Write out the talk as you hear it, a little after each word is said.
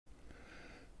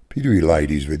Peter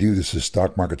Eliades with you. This is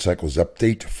Stock Market Cycles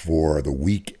update for the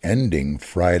week ending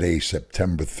Friday,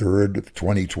 September 3rd,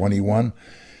 2021,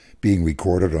 being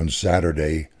recorded on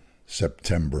Saturday,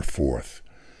 September 4th.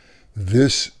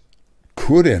 This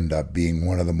could end up being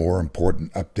one of the more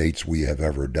important updates we have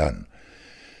ever done.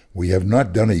 We have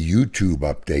not done a YouTube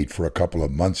update for a couple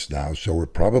of months now, so we're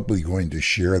probably going to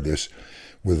share this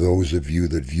with those of you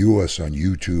that view us on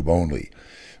YouTube only.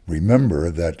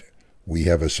 Remember that we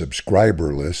have a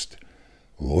subscriber list,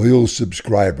 loyal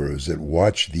subscribers that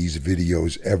watch these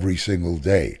videos every single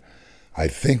day. I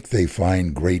think they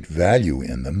find great value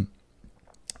in them,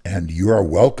 and you are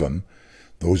welcome,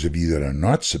 those of you that are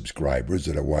not subscribers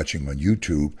that are watching on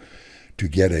YouTube, to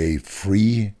get a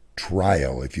free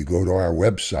trial. If you go to our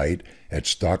website at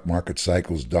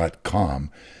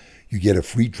stockmarketcycles.com, you get a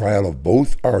free trial of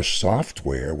both our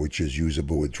software, which is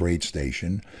usable with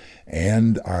TradeStation,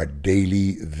 and our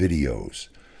daily videos.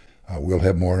 We'll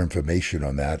have more information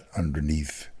on that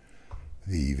underneath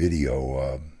the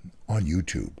video on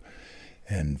YouTube.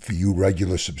 And for you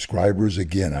regular subscribers,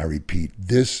 again, I repeat,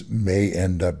 this may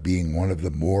end up being one of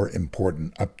the more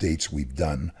important updates we've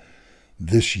done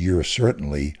this year,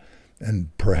 certainly,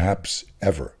 and perhaps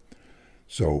ever.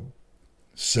 So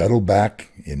settle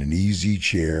back in an easy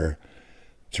chair,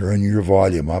 turn your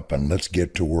volume up, and let's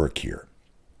get to work here.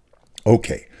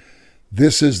 Okay,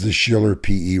 this is the Shiller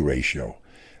PE ratio.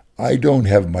 I don't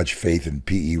have much faith in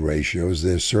PE ratios.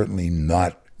 They're certainly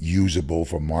not usable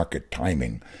for market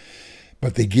timing,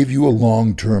 but they give you a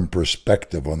long-term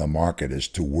perspective on the market as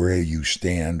to where you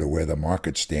stand or where the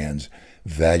market stands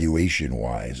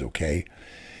valuation-wise, okay?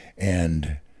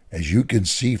 And as you can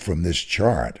see from this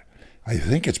chart, I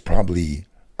think it's probably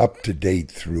up to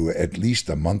date through at least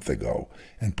a month ago,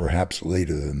 and perhaps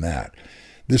later than that.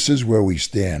 This is where we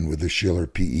stand with the Shiller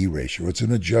PE ratio. It's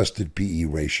an adjusted PE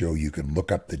ratio. You can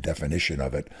look up the definition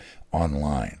of it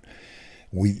online.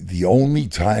 The only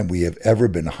time we have ever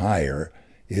been higher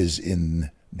is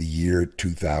in the year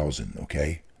 2000,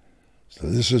 okay? So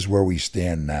this is where we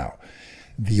stand now.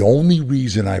 The only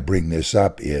reason I bring this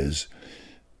up is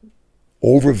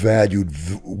overvalued,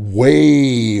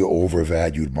 way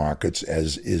overvalued markets,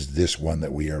 as is this one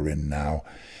that we are in now,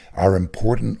 are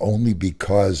important only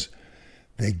because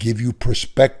they give you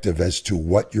perspective as to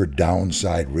what your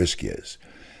downside risk is.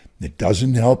 It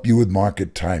doesn't help you with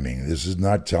market timing. This is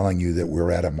not telling you that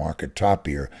we're at a market top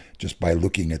here just by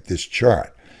looking at this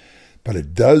chart. But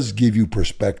it does give you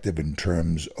perspective in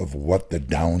terms of what the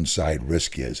downside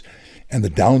risk is. And the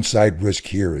downside risk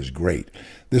here is great.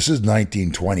 This is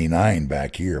 1929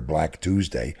 back here, Black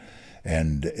Tuesday.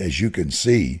 And as you can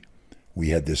see, we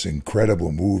had this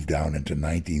incredible move down into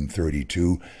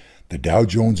 1932. The Dow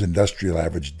Jones Industrial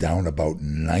Average down about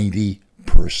 90%.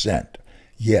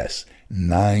 Yes,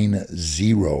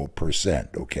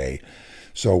 90%, okay?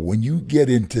 So when you get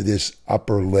into this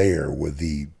upper layer with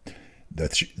the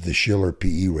Shiller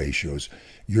PE ratios,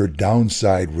 your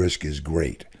downside risk is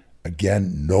great.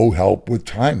 Again, no help with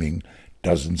timing.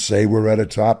 Doesn't say we're at a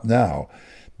top now,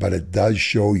 but it does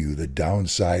show you the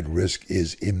downside risk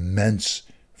is immense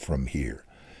from here.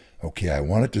 Okay, I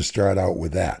wanted to start out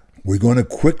with that. We're going to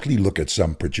quickly look at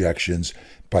some projections,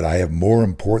 but I have more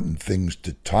important things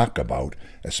to talk about,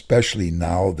 especially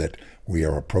now that we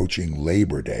are approaching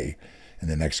Labor Day in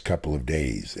the next couple of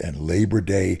days. And Labor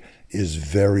Day is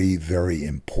very, very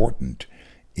important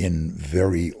in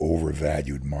very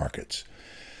overvalued markets.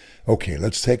 Okay,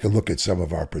 let's take a look at some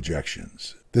of our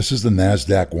projections. This is the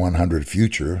NASDAQ 100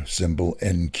 future, symbol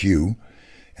NQ.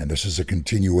 And this is a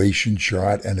continuation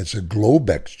chart, and it's a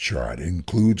Globex chart. It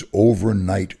includes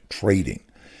overnight trading.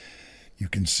 You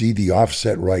can see the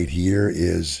offset right here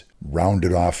is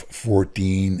rounded off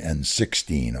 14 and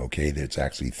 16, okay? That's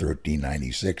actually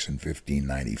 1396 and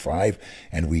 1595,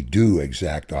 and we do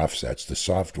exact offsets. The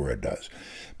software does.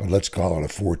 But let's call it a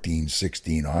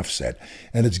 1416 offset,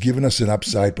 and it's given us an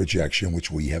upside projection, which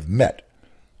we have met.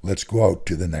 Let's go out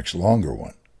to the next longer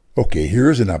one. Okay,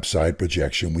 here's an upside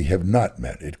projection we have not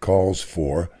met. It calls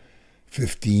for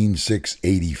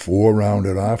 15,684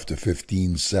 rounded off to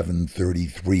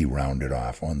 15,733 rounded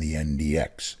off on the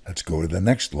NDX. Let's go to the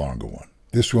next longer one.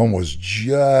 This one was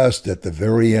just at the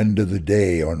very end of the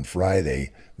day on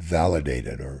Friday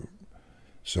validated.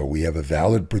 So we have a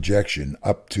valid projection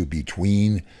up to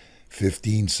between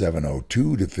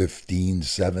 15,702 to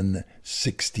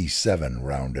 15,767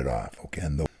 rounded off.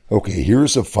 Okay,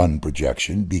 here's a fun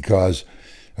projection because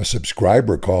a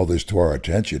subscriber called this to our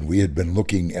attention. We had been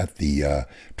looking at the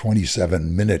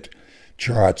 27-minute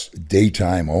charts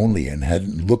daytime only and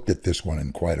hadn't looked at this one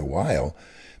in quite a while.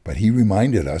 But he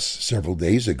reminded us several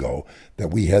days ago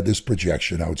that we had this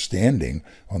projection outstanding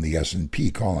on the S&P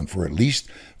calling for at least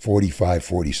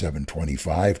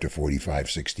 45.47.25 to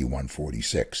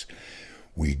 45.61.46.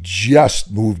 We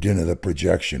just moved into the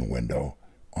projection window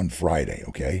on Friday,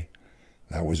 okay?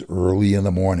 That was early in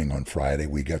the morning on Friday.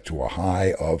 We got to a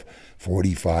high of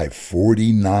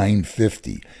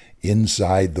 45.49.50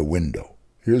 inside the window.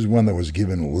 Here's one that was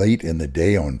given late in the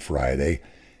day on Friday,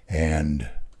 and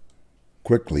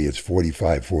quickly it's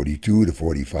 45.42 to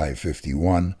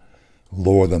 45.51,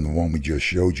 lower than the one we just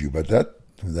showed you. But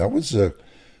that was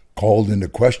called into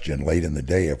question late in the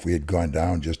day. If we had gone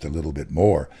down just a little bit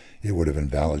more, it would have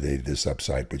invalidated this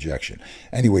upside projection.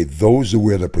 Anyway, those are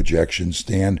where the projections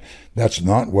stand. That's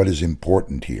not what is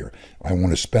important here. I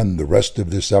want to spend the rest of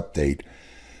this update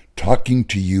talking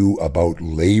to you about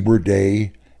Labor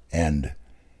Day and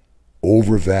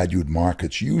overvalued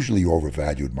markets, usually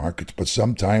overvalued markets, but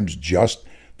sometimes just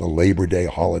the Labor Day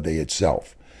holiday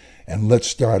itself. And let's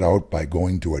start out by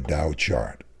going to a Dow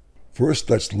chart. First,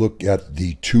 let's look at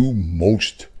the two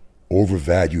most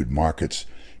overvalued markets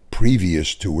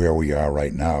previous to where we are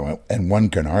right now. And one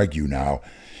can argue now,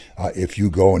 if you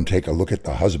go and take a look at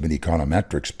the Husband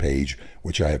Econometrics page,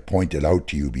 which I have pointed out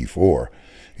to you before,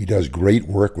 he does great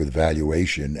work with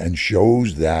valuation and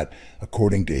shows that,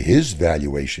 according to his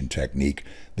valuation technique,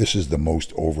 this is the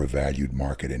most overvalued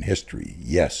market in history.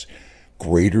 Yes,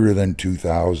 greater than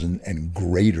 2000 and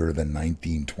greater than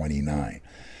 1929.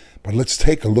 But let's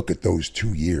take a look at those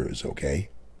 2 years, okay?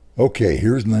 Okay,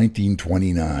 here's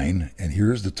 1929, and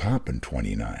here's the top in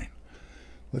 29.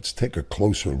 Let's take a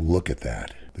closer look at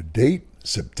that. The date,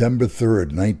 September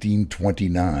 3rd,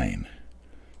 1929.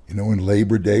 You know when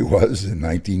Labor Day was in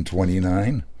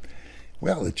 1929?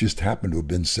 Well, it just happened to have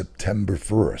been September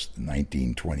 1st,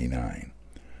 1929.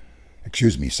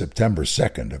 Excuse me, September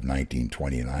 2nd of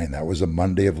 1929. That was a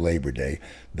Monday of Labor Day.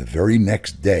 The very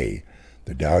next day,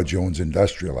 the Dow Jones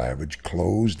Industrial Average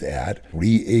closed at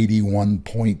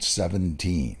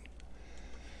 381.17.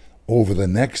 Over the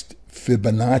next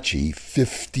Fibonacci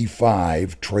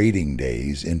 55 trading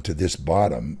days into this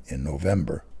bottom in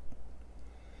November,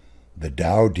 the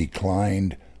Dow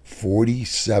declined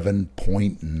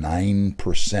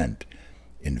 47.9%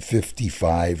 in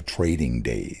 55 trading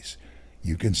days.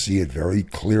 You can see it very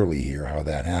clearly here how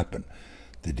that happened.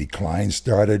 The decline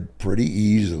started pretty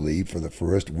easily for the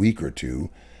first week or two.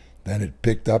 Then it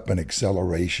picked up an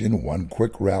acceleration, one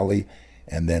quick rally,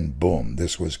 and then boom,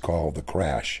 this was called the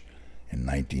crash in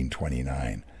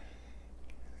 1929.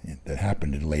 That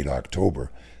happened in late October.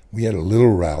 We had a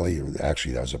little rally,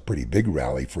 actually that was a pretty big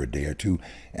rally for a day or two,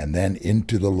 and then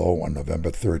into the low on November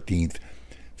 13th,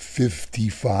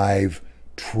 55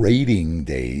 trading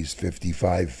days,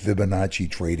 55 Fibonacci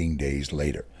trading days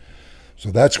later.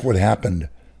 So that's what happened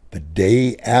the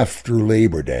day after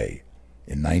Labor Day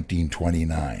in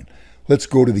 1929. Let's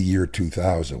go to the year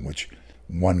 2000, which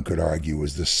one could argue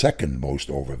is the second most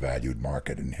overvalued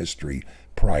market in history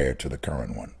prior to the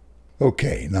current one.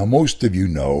 Okay, now most of you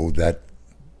know that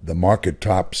the market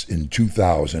tops in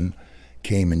 2000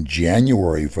 came in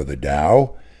January for the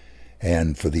Dow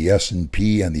and for the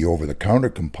S&P and the over-the-counter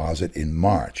composite in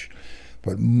March.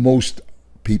 But most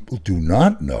people do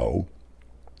not know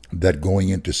that going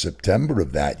into September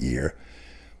of that year,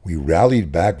 we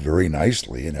rallied back very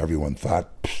nicely and everyone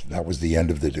thought that was the end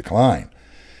of the decline.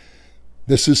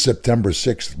 This is September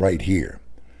 6th right here.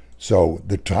 So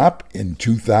the top in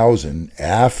 2000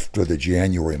 after the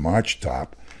January-March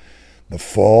top, the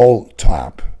fall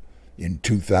top in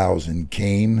 2000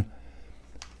 came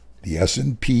the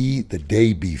S&P the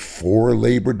day before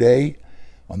Labor Day,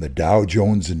 on the Dow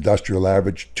Jones Industrial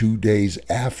Average 2 days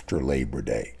after Labor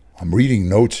Day. I'm reading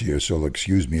notes here, so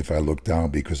excuse me if I look down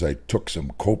because I took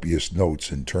some copious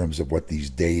notes in terms of what these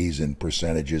days and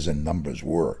percentages and numbers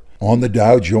were. On the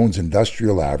Dow Jones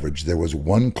Industrial Average, there was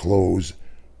one close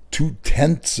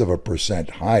 0.2%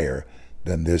 higher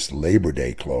than this Labor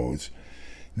Day close,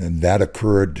 and that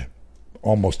occurred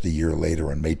almost a year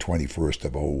later on May 21st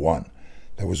of 01.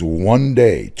 There was one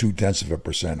day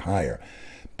 0.2% higher.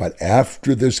 But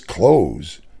after this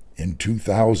close in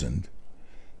 2000,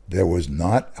 there was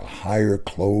not a higher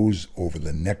close over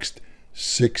the next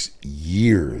 6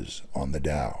 years on the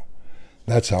Dow.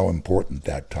 That's how important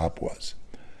that top was.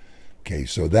 Okay,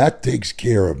 so that takes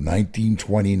care of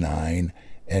 1929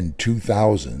 and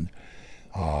 2000,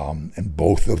 and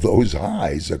both of those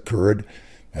highs occurred,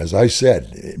 as I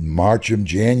said, in March and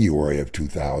January of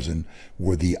 2000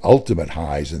 were the ultimate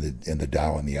highs in the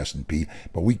Dow and the S&P,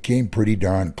 but we came pretty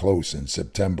darn close in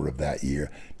September of that year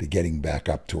to getting back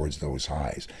up towards those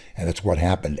highs. And it's what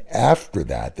happened after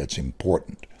that that's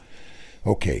important.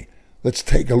 Okay, Let's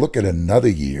take a look at another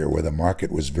year where the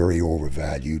market was very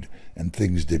overvalued and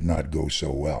things did not go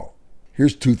so well.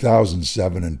 Here's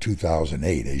 2007 and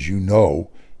 2008. As you know,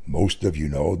 most of you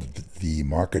know, that the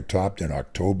market topped in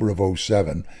October of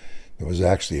 07. There was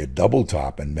actually a double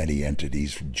top in many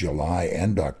entities from July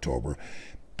and October.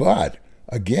 But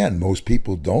again, most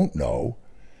people don't know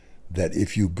that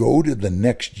if you go to the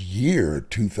next year,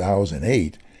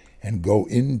 2008, and go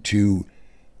into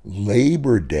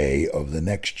Labor Day of the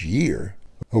next year,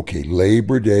 okay,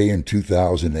 Labor Day in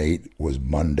 2008 was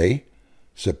Monday,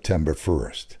 September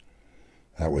 1st.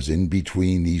 That was in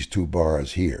between these two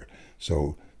bars here.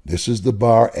 So this is the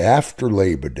bar after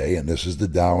Labor Day, and this is the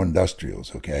Dow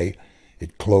Industrials, okay?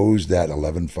 It closed at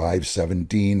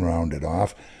 11,517, rounded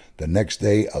off. The next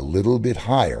day, a little bit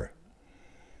higher,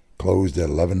 closed at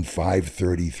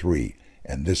 11,533.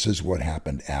 And this is what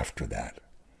happened after that.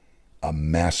 A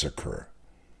massacre,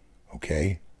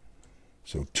 okay?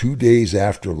 So 2 days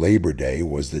after Labor Day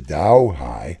was the Dow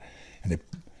high, and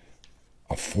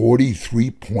a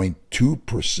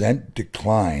 43.2%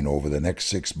 decline over the next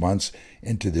 6 months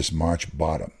into this March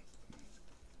bottom.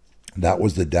 That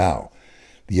was the Dow.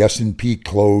 The S&P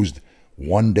closed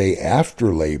 1 day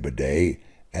after Labor Day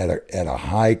at a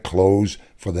high close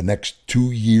for the next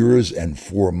 2 years and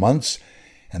 4 months,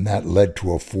 and that led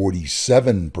to a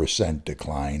 47%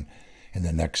 decline in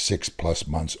the next 6+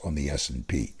 months on the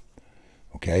S&P.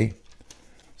 Okay?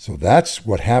 So that's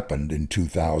what happened in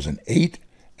 2008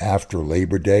 after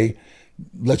Labor Day.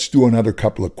 Let's do another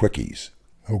couple of quickies.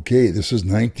 Okay, this is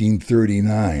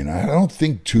 1939. I don't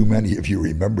think too many of you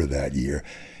remember that year.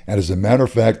 And as a matter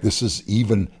of fact, this is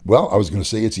even, well, I was going to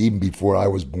say it's even before I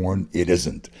was born. It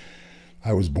isn't.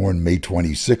 I was born May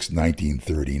 26,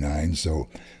 1939, so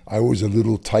I was a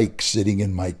little tyke sitting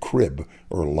in my crib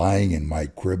or lying in my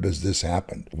crib as this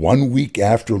happened. 1 week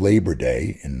after Labor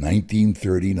Day in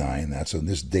 1939, that's on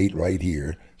this date right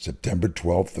here, September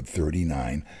 12th of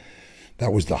 39,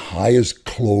 that was the highest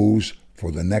close for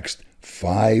the next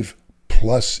 5+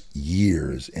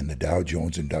 years in the Dow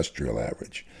Jones Industrial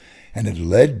Average. And it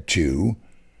led to,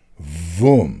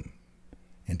 boom,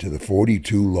 into the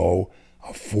 42 low,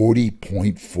 a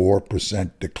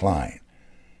 40.4% decline.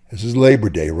 This is Labor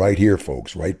Day right here,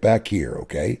 folks, right back here,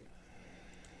 okay?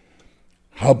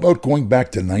 How about going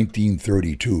back to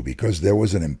 1932? Because there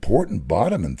was an important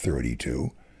bottom in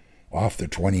 32 off the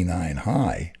 29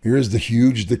 high. Here's the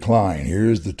huge decline.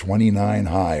 Here's the 29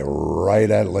 high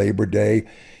right at Labor Day,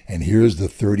 and here's the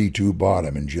 32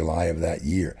 bottom in July of that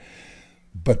year.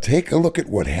 But take a look at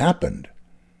what happened.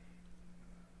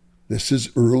 This is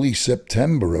early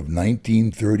September of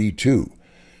 1932,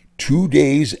 2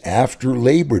 days after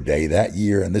Labor Day that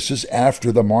year, and this is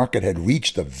after the market had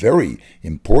reached a very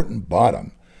important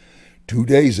bottom. 2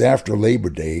 days after Labor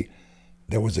Day,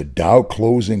 there was a Dow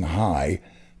closing high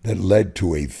that led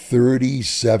to a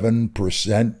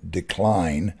 37%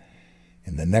 decline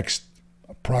in the next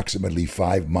approximately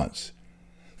 5 months.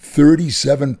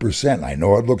 37%. I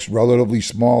know it looks relatively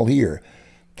small here.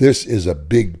 This is a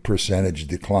big percentage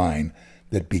decline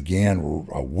that began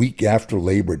a week after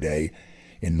Labor Day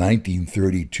in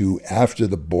 1932, after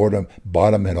the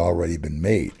bottom had already been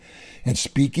made. And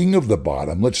speaking of the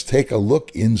bottom, let's take a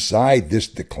look inside this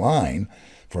decline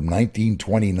from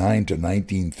 1929 to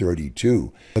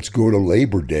 1932. Let's go to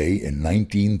Labor Day in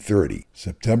 1930.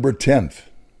 September 10th,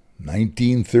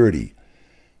 1930.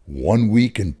 1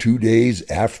 week and 2 days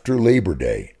after Labor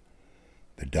Day,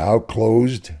 the Dow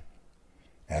closed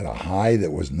at a high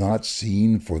that was not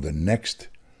seen for the next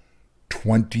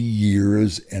 20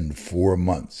 years and 4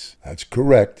 months. That's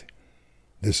correct.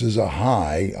 This is a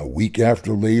high a week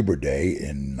after Labor Day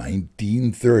in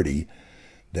 1930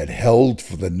 that held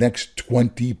for the next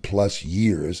 20+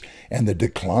 years, and the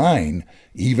decline,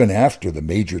 even after the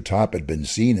major top had been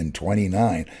seen in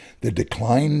 29, the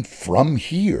decline from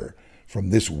here, from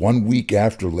this 1 week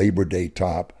after Labor Day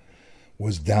top,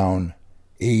 was down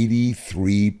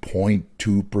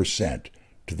 83.2%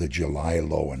 to the July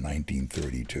low in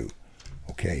 1932.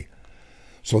 Okay,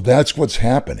 so that's what's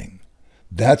happening.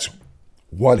 That's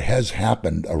what has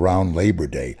happened around Labor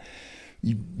Day.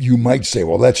 You might say,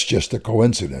 well, that's just a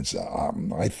coincidence.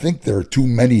 I think there are too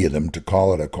many of them to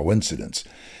call it a coincidence.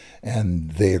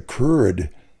 And they occurred,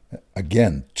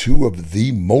 again, two of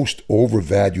the most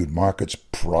overvalued markets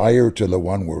prior to the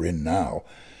one we're in now,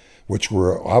 which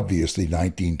were obviously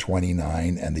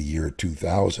 1929 and the year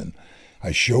 2000.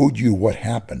 I showed you what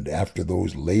happened after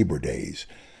those Labor Days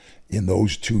in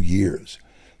those 2 years.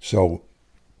 So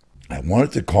I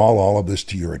wanted to call all of this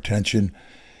to your attention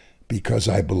because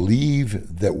I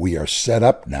believe that we are set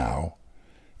up now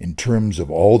in terms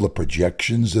of all the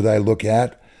projections that I look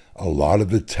at a lot of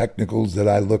the technicals that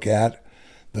I look at,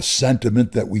 the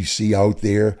sentiment that we see out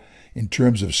there in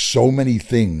terms of so many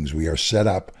things. We are set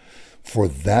up for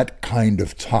that kind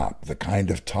of top. The kind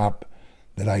of top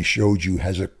that I showed you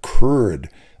has occurred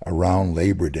around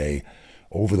Labor Day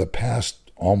over the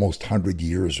past almost 100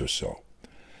 years or so.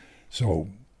 So,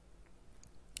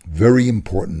 very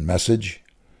important message.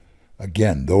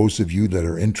 Again, those of you that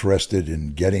are interested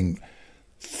in getting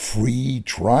free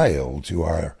trial to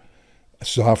our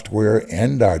software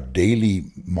and our daily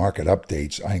market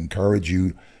updates, I encourage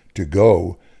you to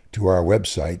go to our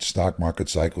website,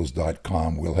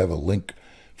 stockmarketcycles.com. We'll have a link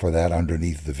for that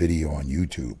underneath the video on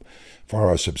YouTube. For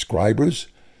our subscribers,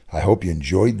 I hope you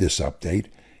enjoyed this update.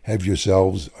 Have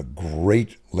yourselves a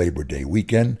great Labor Day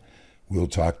weekend. We'll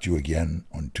talk to you again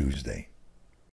on Tuesday.